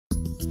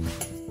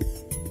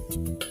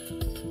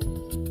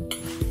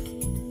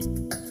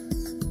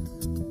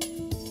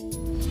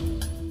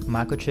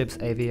Microchip's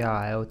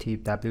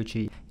AVR-IoT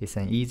WG is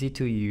an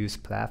easy-to-use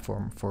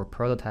platform for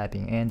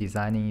prototyping and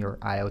designing your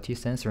IoT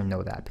sensor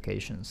node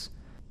applications.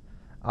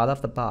 Out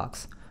of the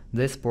box,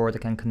 this board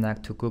can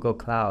connect to Google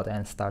Cloud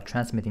and start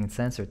transmitting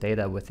sensor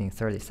data within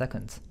 30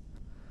 seconds.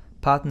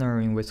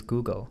 Partnering with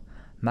Google,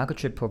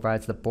 Microchip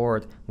provides the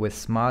board with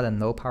smart and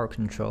low-power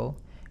control,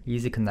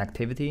 easy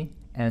connectivity,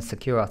 and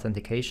secure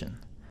authentication.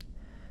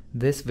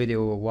 This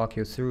video will walk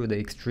you through the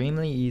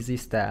extremely easy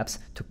steps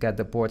to get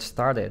the board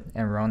started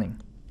and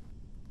running.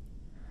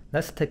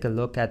 Let's take a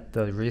look at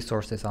the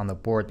resources on the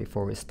board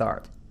before we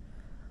start.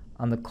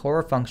 On the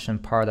core function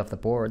part of the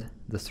board,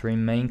 the three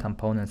main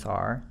components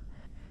are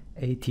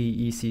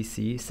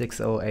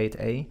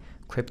ATECC608A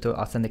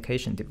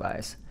crypto-authentication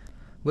device,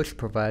 which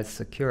provides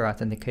secure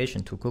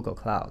authentication to Google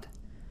Cloud,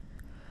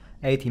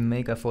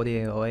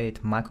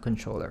 ATmega4808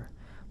 microcontroller,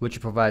 which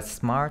provides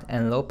smart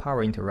and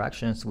low-power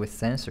interactions with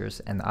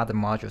sensors and other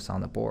modules on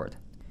the board,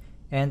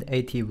 and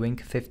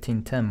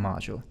ATWink1510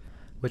 module,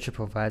 which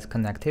provides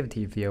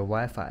connectivity via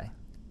Wi-Fi.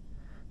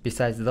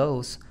 Besides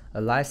those,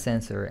 a light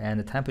sensor and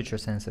a temperature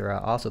sensor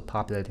are also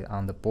populated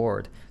on the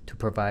board to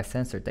provide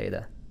sensor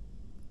data.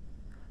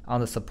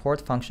 On the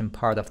support function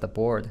part of the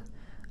board,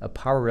 a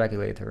power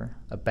regulator,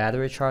 a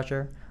battery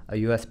charger, a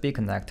USB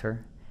connector,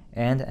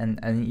 and an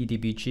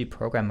NEDBG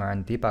programmer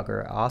and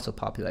debugger are also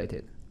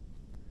populated.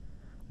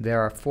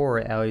 There are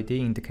 4 LED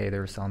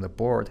indicators on the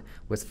board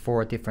with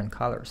 4 different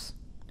colors.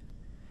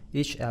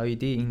 Each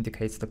LED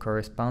indicates the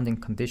corresponding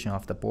condition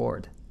of the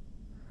board.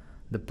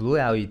 The blue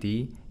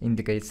LED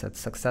indicates a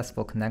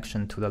successful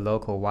connection to the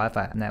local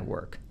Wi-Fi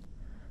network.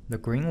 The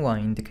green one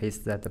indicates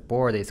that the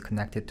board is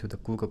connected to the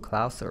Google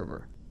Cloud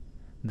server.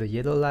 The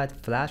yellow light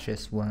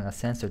flashes when a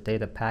sensor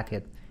data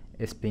packet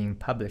is being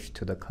published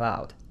to the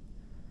cloud.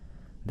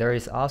 There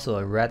is also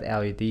a red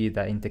LED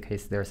that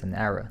indicates there's an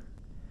error.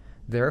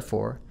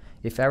 Therefore,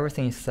 if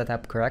everything is set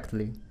up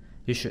correctly,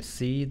 you should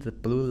see the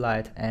blue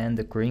light and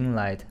the green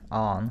light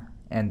on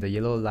and the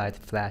yellow light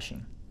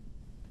flashing.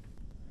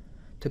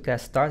 To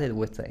get started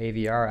with the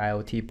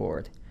AVR-IoT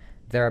board,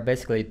 there are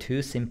basically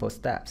 2 simple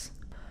steps.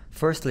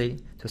 Firstly,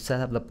 to set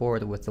up the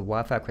board with the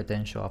Wi-Fi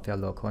credential of your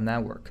local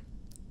network,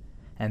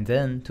 and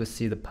then to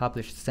see the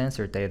published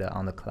sensor data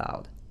on the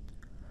cloud.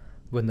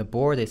 When the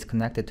board is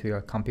connected to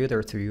your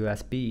computer through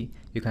USB,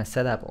 you can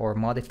set up or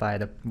modify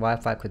the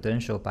Wi-Fi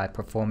credential by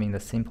performing the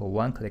simple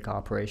one-click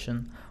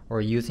operation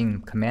or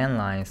using command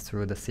lines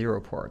through the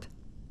serial port.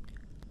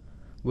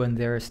 When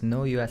there is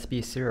no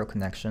USB serial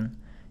connection,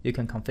 you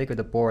can configure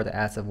the board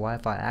as a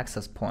Wi-Fi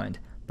access point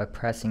by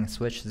pressing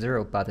Switch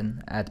 0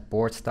 button at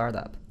board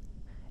startup,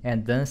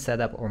 and then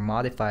set up or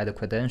modify the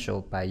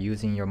credential by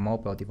using your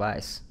mobile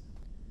device.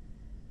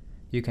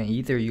 You can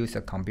either use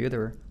your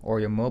computer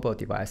or your mobile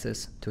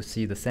devices to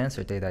see the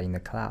sensor data in the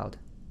cloud.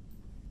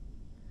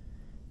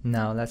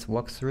 Now let's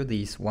walk through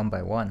these one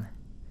by one.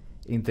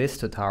 In this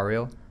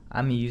tutorial,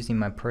 I'm using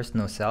my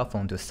personal cell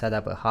phone to set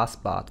up a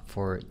hotspot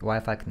for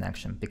Wi-Fi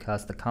connection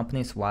because the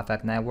company's Wi-Fi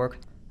network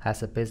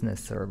has a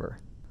business server.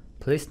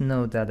 Please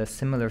note that a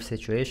similar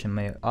situation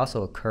may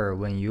also occur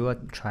when you are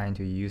trying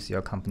to use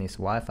your company's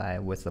Wi-Fi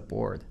with the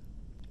board.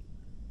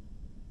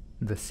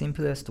 The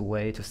simplest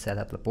way to set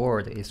up the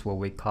board is what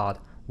we call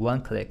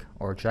one-click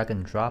or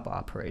drag-and-drop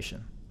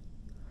operation.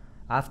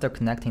 After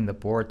connecting the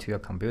board to your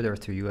computer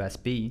through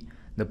USB,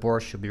 the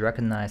board should be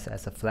recognized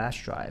as a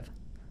flash drive.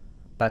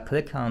 By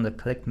clicking on the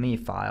Click Me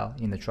file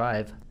in the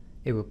drive,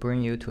 it will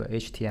bring you to a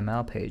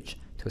HTML page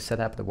to set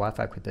up the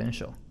Wi-Fi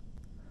credential.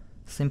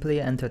 Simply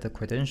enter the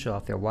credential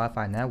of your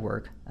Wi-Fi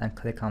network and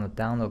click on the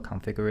Download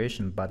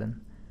Configuration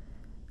button.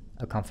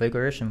 A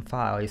configuration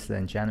file is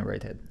then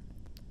generated.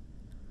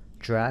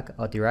 Drag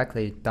or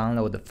directly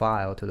download the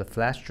file to the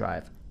flash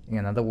drive,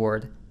 in other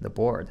words, the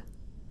board.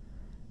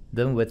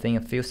 Then within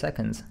a few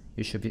seconds,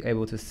 you should be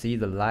able to see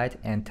the light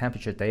and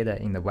temperature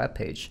data in the web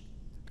page.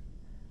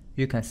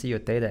 You can see your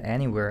data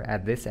anywhere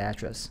at this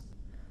address,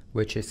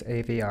 which is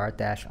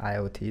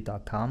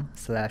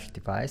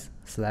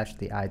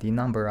avr-iot.com/device/the ID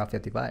number of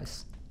your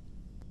device.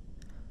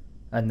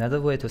 Another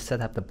way to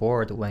set up the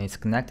board when it's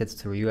connected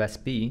through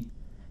USB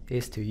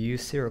is to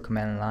use serial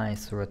command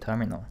lines through a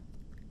terminal.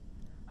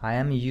 I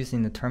am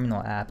using the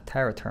terminal app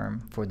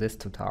TerraTerm for this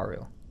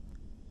tutorial.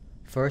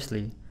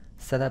 Firstly,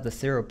 set up the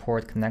serial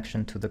port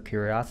connection to the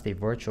Curiosity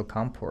virtual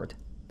COM port,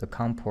 the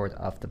COM port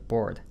of the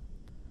board.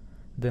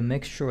 Then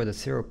make sure the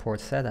serial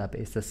port setup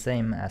is the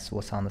same as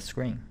what's on the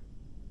screen.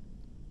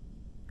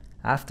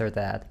 After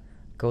that,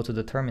 go to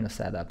the terminal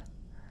setup.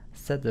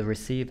 Set the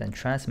receive and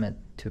transmit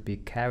to be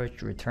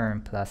carriage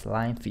return plus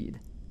line feed,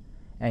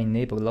 and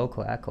enable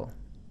local echo.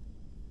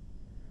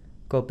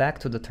 Go back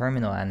to the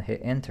terminal and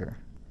hit enter.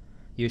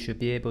 You should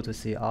be able to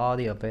see all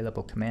the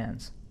available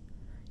commands.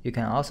 You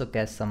can also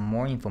get some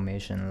more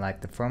information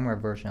like the firmware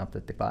version of the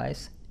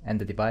device and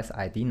the device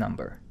ID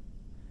number.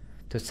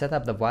 To set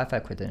up the Wi-Fi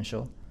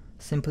credential,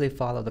 simply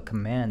follow the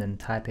command and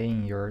type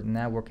in your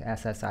network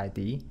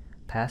SSID,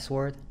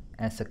 password,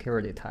 and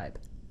security type.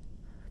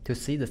 To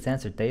see the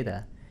sensor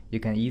data,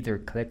 you can either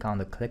click on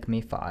the Click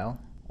Me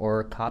file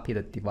or copy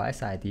the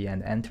device ID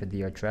and enter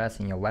the address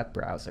in your web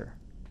browser.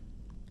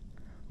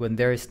 When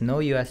there is no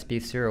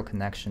USB serial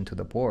connection to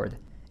the board,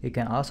 it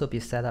can also be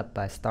set up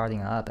by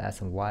starting up as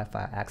a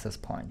Wi-Fi access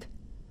point.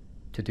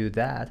 To do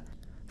that,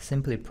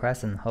 simply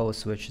press and hold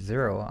switch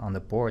 0 on the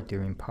board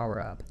during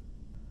power up.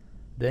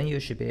 Then you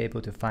should be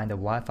able to find a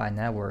Wi-Fi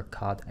network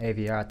called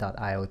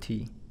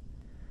AVR-IoT.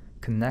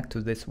 Connect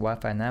to this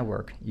Wi-Fi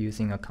network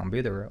using a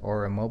computer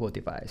or a mobile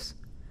device.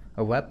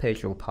 A web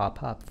page will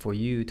pop up for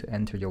you to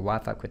enter your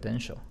Wi-Fi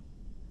credential.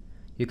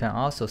 You can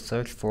also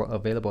search for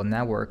available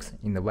networks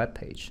in the web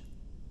page.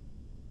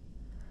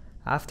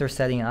 After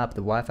setting up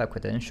the Wi-Fi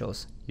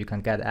credentials, you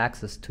can get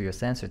access to your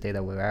sensor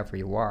data wherever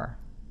you are.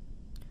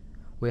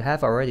 We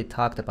have already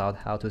talked about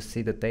how to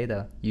see the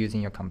data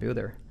using your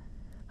computer.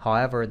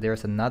 However,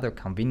 there's another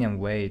convenient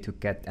way to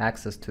get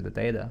access to the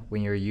data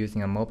when you're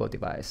using a mobile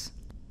device.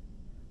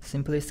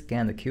 Simply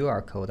scan the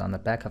QR code on the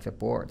back of your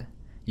board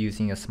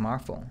using your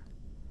smartphone.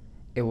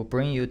 It will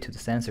bring you to the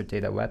sensor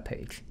data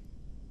webpage.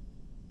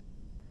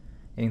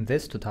 In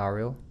this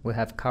tutorial, we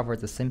have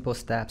covered the simple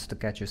steps to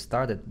get you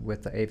started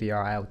with the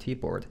AVR-IoT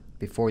board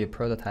before you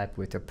prototype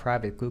with your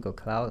private Google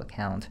Cloud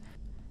account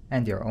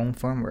and your own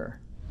firmware.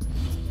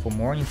 For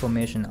more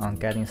information on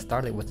getting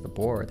started with the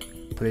board,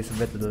 please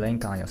visit the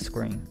link on your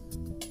screen.